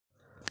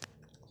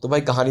तो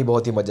भाई कहानी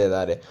बहुत ही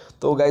मज़ेदार है।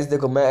 तो गाइस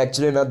देखो, मैं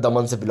एक्चुअली ना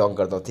दमन से बिलोंग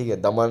करता हूँ, ठीक है।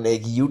 दमन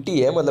एक यूटी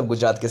है, मतलब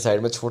गुजरात के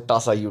साइड में छोटा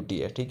सा यूटी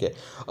है, ठीक है।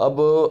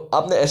 अब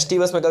आपने एसटी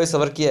बस में कभी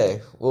सफ़र किया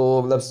है?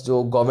 वो मतलब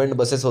जो गवर्नमेंट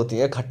बसेस होती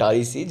हैं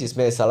खटारी सी,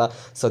 जिसमें साला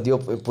सदियों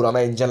पुराना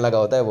इंजन लगा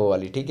होता है, वो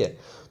वाली, ठीक है।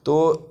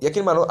 तो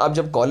यकीन मानो, आप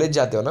जब कॉलेज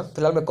जाते हो ना,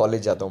 फिलहाल मैं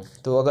कॉलेज जाता हूँ,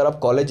 तो अगर आप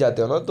कॉलेज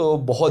जाते हो ना तो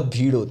बहुत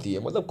भीड़ होती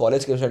है, मतलब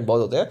कॉलेज के स्टूडेंट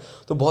बहुत होते हैं,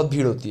 तो बहुत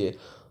भीड़ होती है।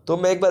 तो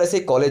मैं एक बार ऐसे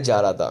ही कॉलेज जा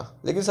रहा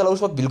था, लेकिन साला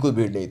उस वक्त बिल्कुल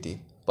भीड़ नहीं थी।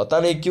 पता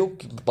नहीं क्यों,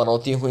 कि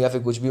पनौती हूँ या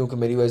फिर कुछ भी हूँ कि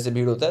मेरी वजह से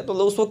भीड़ होता है, तो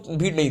मतलब उस वक्त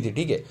भीड़ नहीं थी,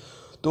 ठीक है।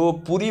 तो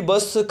पूरी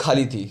बस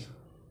खाली थी।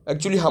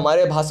 एक्चुअली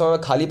हमारे भाषा में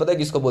खाली पता है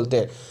किसको बोलते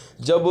हैं?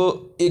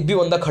 जब एक भी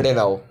बंदा खड़े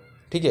ना हो,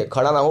 ठीक है,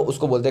 खड़ा ना हो,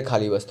 उसको बोलते हैं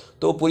खाली बस।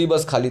 तो पूरी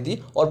बस खाली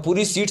थी और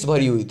पूरी सीट्स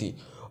भरी हुई थी।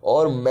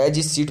 और मैं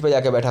जिस सीट पे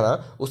जाके बैठा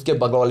ना, उसके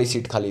बगल वाली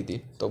सीट खाली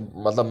थी। तो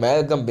मतलब मैं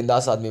एकदम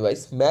बिंदास आदमी भाई,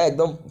 मैं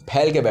एकदम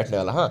फैल के बैठने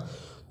वाला, हाँ।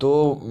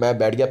 तो मैं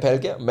बैठ गया फैल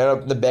के, मैंने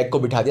अपने बैग को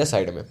बिठा दिया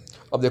साइड में।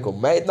 अब देखो,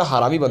 मैं इतना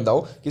हरामी बंदा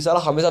हूँ कि साला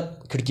हमेशा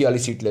खिड़की वाली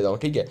सीट ले जाऊँ,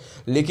 ठीक है।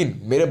 लेकिन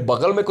मेरे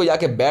बगल में कोई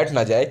आके बैठ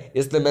ना जाए,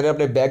 इसलिए मैंने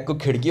अपने बैग को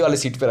खिड़की वाली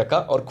सीट पे रखा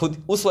और खुद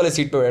उस वाले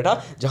सीट पे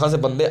बैठा जहाँ से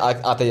बंदे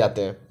आते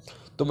जाते हैं।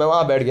 तो मैं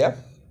वहाँ बैठ गया।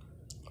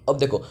 अब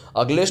देखो,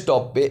 अगले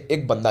स्टॉप पे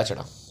एक बंदा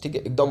चढ़ा, ठीक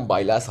है, एकदम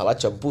बाइला साला,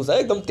 चंपू सा,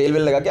 एकदम तेल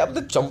वेल लगा के।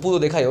 आपने चंपू तो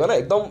देखा ही होगा ना,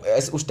 एकदम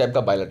ऐसे उस टाइप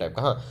का, बाइला टाइप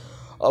का, हाँ।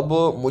 अब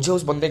मुझे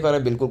उस बंदे के बारे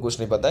में बिल्कुल कुछ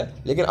नहीं पता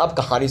है, लेकिन आप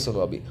कहानी सुनो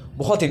अभी,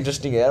 बहुत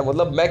इंटरेस्टिंग है यार।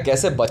 मतलब मैं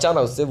कैसे बचा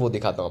ना उससे, वो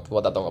दिखाता हूँ आपको,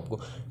 बताता हूँ आपको,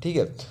 ठीक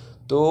है।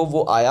 तो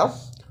वो आया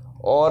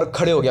और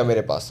खड़े हो गया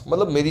मेरे पास,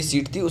 मतलब मेरी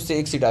सीट थी, उससे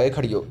एक सीट आगे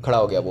खड़ा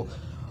हो गया वो।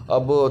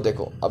 अब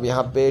देखो, अब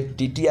यहाँ पे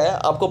टीटी आया।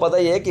 आपको पता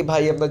ही है कि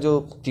भाई अपना जो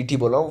टीटी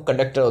बोल रहा हूँ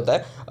कंडक्टर होता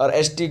है, और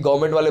एसटी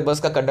गवर्नमेंट वाले बस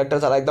का कंडक्टर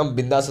सारा एकदम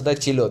बिंदास होता है,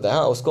 चिल होता है,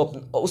 हाँ। उसको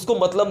उसको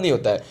मतलब नहीं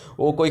होता है,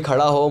 वो कोई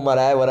खड़ा हो,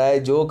 मराए वराए,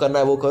 जो करना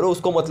है वो करो,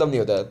 उसको मतलब नहीं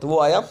होता है। तो वो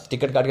आया,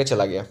 टिकट काट के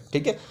चला गया,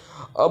 ठीक है।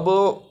 अब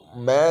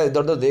मैं इधर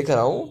उधर देख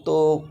रहा हूँ,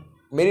 तो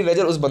मेरी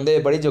नज़र उस बंदे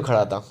पे पड़ी जो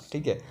खड़ा था,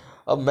 ठीक है।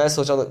 अब मैं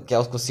सोचा क्या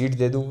उसको सीट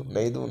दे दूँ,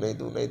 नहीं दूँ, नहीं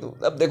दूँ, नहीं दूँ।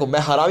 अब देखो, मैं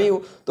हरामी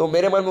हूँ, तो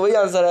मेरे मन में वही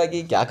आंसर है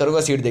कि क्या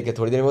करूँगा, सीट दे के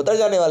थोड़ी देर में उतर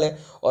जाने वाले हैं।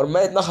 और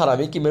मैं इतना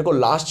हरामी कि मेरे को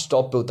लास्ट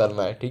स्टॉप पे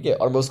उतरना है, ठीक है,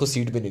 और मैं उसको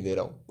सीट भी नहीं दे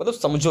रहा हूँ, मतलब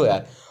समझो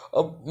यार।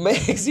 अब मैं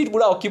एक सीट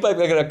पूरा ऑक्यूपाई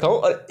करके रखा हूँ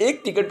और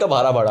एक टिकट का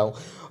भाड़ा भरा हूँ।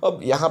 अब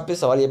यहाँ पे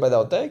सवाल ये पैदा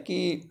होता है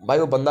कि भाई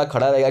वो बंदा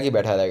खड़ा रहेगा कि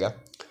बैठा रहेगा।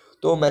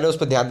 तो मैंने उस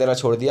पर ध्यान देना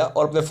छोड़ दिया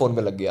और अपने फ़ोन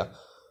में लग गया।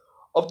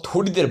 अब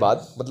थोड़ी देर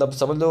बाद, मतलब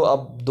समझ लो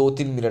अब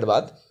 2-3 मिनट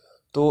बाद,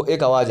 तो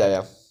एक आवाज़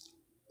आया,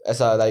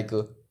 ऐसा लाइक,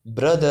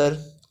 ब्रदर।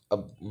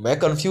 अब मैं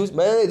कंफ्यूज,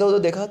 मैं इधर उधर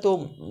देखा तो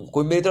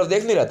कोई मेरी तरफ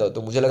देख नहीं रहा था,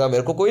 तो मुझे लगा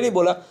मेरे को कोई नहीं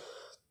बोला।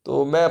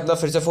 तो मैं अपना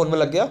फिर से फ़ोन में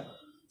लग गया।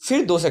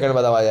 फिर 2 सेकंड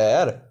बाद आवाज़ आया,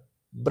 यार,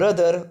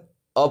 ब्रदर।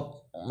 अब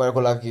मेरे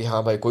को लगा कि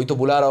हाँ भाई कोई तो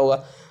बुला रहा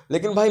होगा।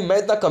 लेकिन भाई मैं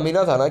इतना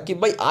कमीना था ना कि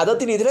भाई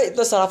आदत ही नहीं थी ना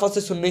इतना शराफत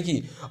से सुनने की।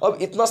 अब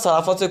इतना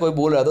शराफत से कोई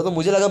बोल रहा था तो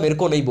मुझे लगा मेरे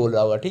को नहीं बोल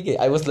रहा होगा, ठीक है।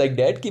 आई वॉज लाइक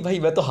डैट कि भाई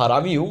मैं तो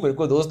हरामी हूँ, मेरे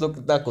को दोस्त लोग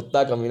कितना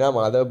कुत्ता, कमीना,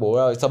 माधव,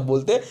 बोरा सब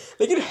बोलते हैं,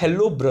 लेकिन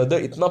हेलो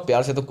ब्रदर इतना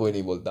प्यार से तो कोई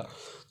नहीं बोलता।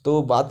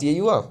 तो बात यही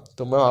हुआ,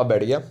 तो मैं वहाँ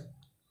बैठ गया।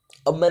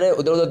 अब मैंने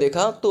उधर उधर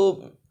देखा तो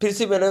फिर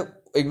से मैंने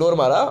इग्नोर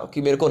मारा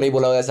कि मेरे को नहीं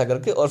बोला होगा ऐसा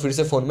करके, और फिर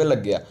से फ़ोन में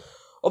लग गया।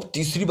 अब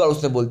तीसरी बार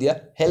उसने बोल दिया,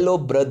 हेलो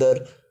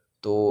ब्रदर।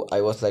 तो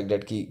आई वॉज लाइक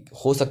डेट कि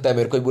हो सकता है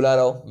मेरे को ही बुला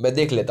रहा हो, मैं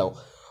देख लेता हूँ।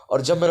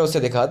 और जब मैंने उसे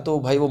देखा तो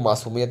भाई वो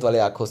मासूमियत वाले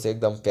आंखों से,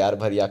 एकदम प्यार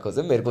भरी आंखों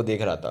से मेरे को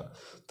देख रहा था।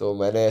 तो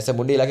मैंने ऐसे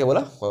मुंडी हिला के बोला,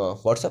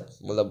 व्हाट्सअप,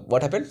 मतलब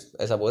व्हाट हैपेंड,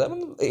 ऐसा बोला,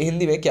 मतलब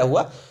हिंदी में क्या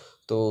हुआ।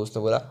 तो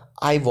उसने बोला,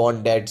 आई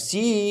वॉन्ट दैट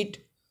सीट।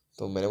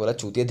 तो मैंने बोला,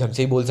 चूतिया ढंग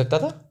से ही बोल सकता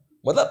था,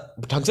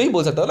 मतलब ढंग से ही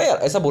बोल सकता था ना यार,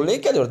 ऐसा बोलने की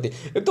क्या जरूरत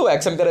थी। एक तो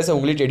एक्शन करे ऐसे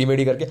उंगली टेढ़ी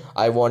मेढ़ी करके,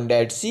 आई वॉन्ट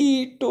दैट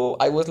सीट। तो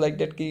आई वॉज लाइक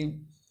दैट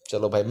कि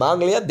चलो भाई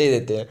मांग लिया, दे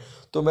देते हैं।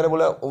 तो मैंने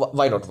बोला,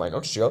 वाई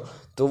नॉट श्योर।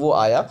 तो वो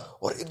आया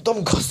और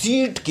एकदम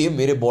घसीट के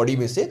मेरे बॉडी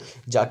में से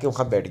जाके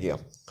वहाँ बैठ गया।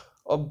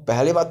 अब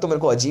पहली बात तो मेरे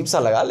को अजीब सा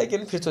लगा,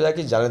 लेकिन फिर सोचा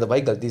कि जाने दो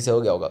भाई, गलती से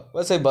हो गया होगा,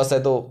 वैसे ही बस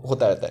है तो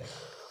होता रहता है।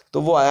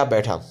 तो वो आया,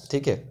 बैठा,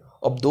 ठीक है।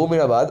 अब 2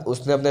 मिनट बाद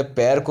उसने अपने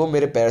पैर को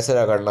मेरे पैर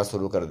से रगड़ना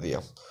शुरू कर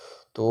दिया।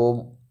 तो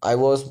आई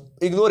वॉज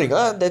इग्नोरिंग,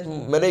 हाँ, दैट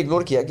मैंने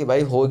इग्नोर किया कि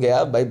भाई हो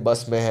गया, भाई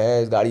बस में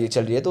है, गाड़ी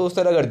चल रही है, तो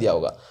उसने रगड़ दिया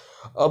होगा।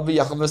 अब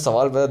यहाँ पे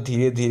सवाल मेरा,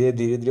 धीरे धीरे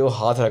धीरे धीरे वो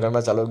हाथ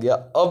रगड़ना चालू हो गया।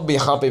 अब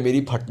यहाँ पे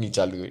मेरी फटनी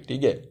चालू हुई,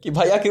 ठीक है, कि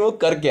भाई आखिर वो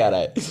कर क्या रहा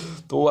है।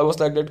 तो I was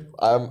like that,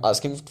 I am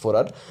asking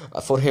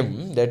for him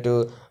that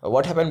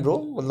what happened bro.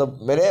 मतलब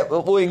मैंने,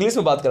 वो इंग्लिश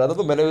में बात कर रहा था,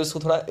 तो मैंने उसको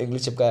थोड़ा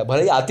इंग्लिश चिपकाया,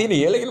 भले ही आती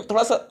नहीं है लेकिन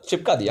थोड़ा सा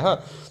चिपका दिया,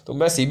 हाँ। तो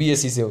मैं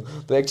सीबीएसई से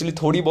हूँ, तो एक्चुअली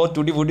थोड़ी बहुत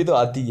टूटी फूटी तो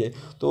आती है।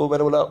 तो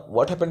मैंने बोला,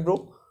 व्हाट हैपेंड ब्रो।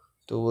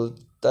 तो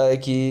बोलता है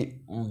कि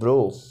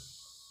ब्रो।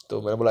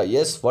 तो मैंने बोला,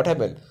 यस व्हाट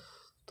हैपेंड।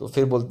 तो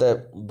फिर बोलता है,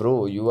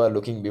 bro you are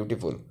looking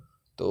beautiful.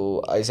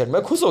 तो आई सेड,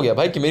 मैं खुश हो गया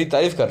भाई कि मेरी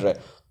तारीफ कर रहा है।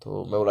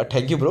 तो मैं बोला,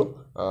 थैंक यू ब्रो।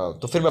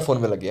 तो फिर मैं फ़ोन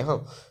में लग गया,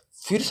 हाँ।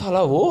 फिर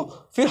साला वो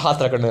फिर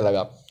हाथ रगड़ने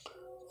लगा।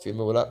 फिर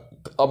मैं बोला,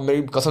 अब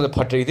मेरी कसम से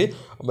फट रही थी।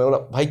 मैं बोला,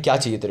 भाई क्या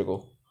चाहिए तेरे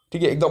को,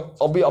 ठीक है, एकदम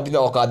अभी अपने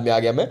औकात में आ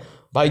गया मैं,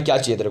 भाई क्या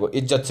चाहिए तेरे को,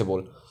 इज्जत से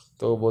बोल।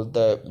 तो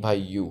बोलता है,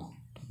 भाई यू।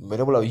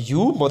 मैंने बोला,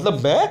 यू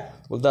मतलब मैं?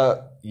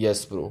 बोलता,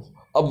 यस ब्रो।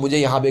 अब मुझे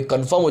यहाँ पे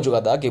कंफर्म हो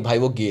चुका था कि भाई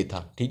वो गे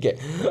था, ठीक है।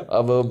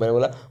 अब मैंने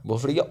बोला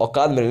भोसड़ी के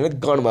औकात मेरे ने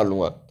गांड मार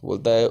लूंगा। तो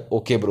बोलता है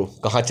ओके ब्रो,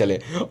 कहाँ चले।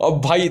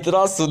 अब भाई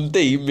इतना सुनते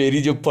ही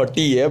मेरी जो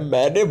फटी है,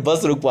 मैंने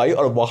बस रुकवाई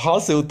और वहां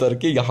से उतर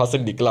के यहाँ से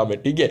निकला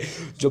मैं, ठीक है।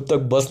 जब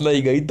तक बस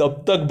नहीं गई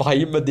तब तक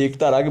भाई मैं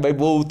देखता रहा कि भाई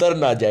वो उतर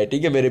ना जाए,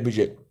 ठीक है, मेरे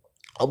पीछे।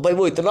 अब भाई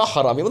वो इतना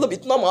हरामी, मतलब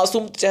इतना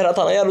मासूम चेहरा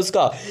था ना यार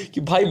उसका,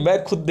 कि भाई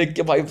मैं खुद देख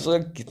के भाई सोचा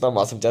कितना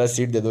मासूम चेहरा,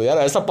 सीट दे दो यार।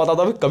 ऐसा पता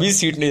था मैं कभी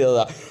सीट नहीं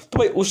देता। तो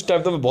भाई उस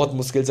टाइम तो मैं बहुत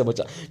मुश्किल से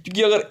बचा,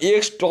 क्योंकि अगर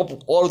एक स्टॉप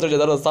और उतर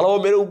जाता ना साला वो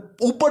मेरे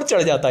ऊपर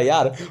चढ़ जाता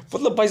यार।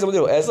 मतलब भाई समझ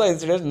लो ऐसा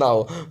इंसिडेंट ना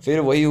हो। फिर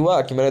वही हुआ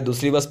कि मैंने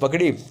दूसरी बस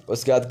पकड़ी,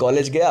 उसके बाद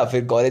कॉलेज गया।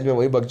 फिर कॉलेज में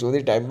वही बकचोदी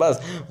टाइम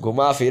पास,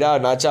 घुमा फिरा,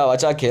 नाचा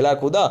वाचा, खेला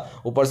कूदा।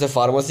 ऊपर से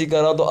फार्मेसी कर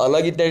रहा हूँ तो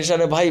अलग ही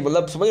टेंशन है भाई।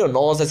 मतलब समझ लो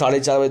 9 से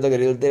 4:30 बजे तक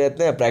रेलते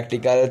रहते हैं,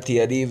 प्रैक्टिकल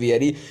थियरी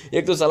वियरी।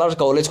 एक तो साला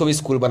कॉलेज को भी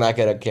स्कूल बना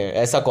के रखे हैं,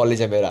 ऐसा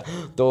कॉलेज है मेरा।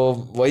 तो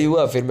वही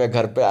हुआ, फिर मैं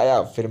घर पे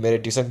आया, फिर मेरे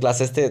ट्यूशन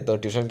क्लासेस थे तो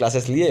ट्यूशन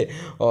क्लासेस लिए,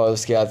 और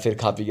उसके बाद फिर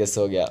खा पी के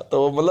सो गया।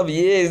 तो मतलब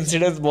ये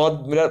इंसिडेंस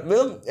बहुत मेरा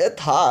मतलब ये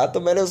था, तो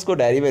मैंने उसको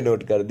डायरी में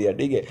नोट कर दिया,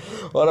 ठीक है।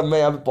 और अब मैं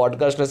यहाँ पे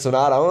पॉडकास्ट में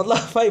सुना रहा हूँ। मतलब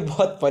भाई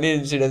बहुत फनी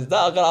इंसिडेंस था।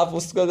 अगर आप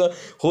उसको अगर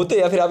होते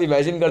या फिर आप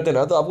इमेजिन करते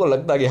ना, तो आपको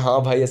लगता कि हाँ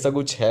भाई ऐसा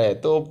कुछ है।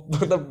 तो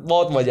मतलब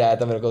बहुत मजा आया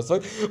था मेरे को उस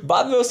वक्त।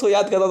 बाद में उसको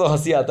याद करता तो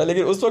हंसी आता,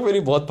 लेकिन उस वक्त मेरी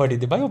बहुत फटी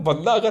थी भाई। वो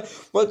बंदा अगर,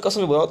 मैं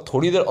कसम बोल रहा हूँ,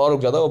 थोड़ी देर और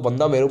रुक जाता वो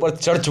बंदा मेरे ऊपर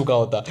चढ़ चुका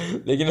होता।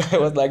 लेकिन आई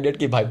वाज लाइक दैट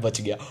कि भाई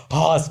बच गया,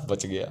 हाँ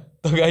बच गया।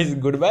 तो गाइस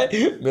गुड बाय,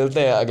 मिलते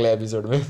हैं अगले एपिसोड में।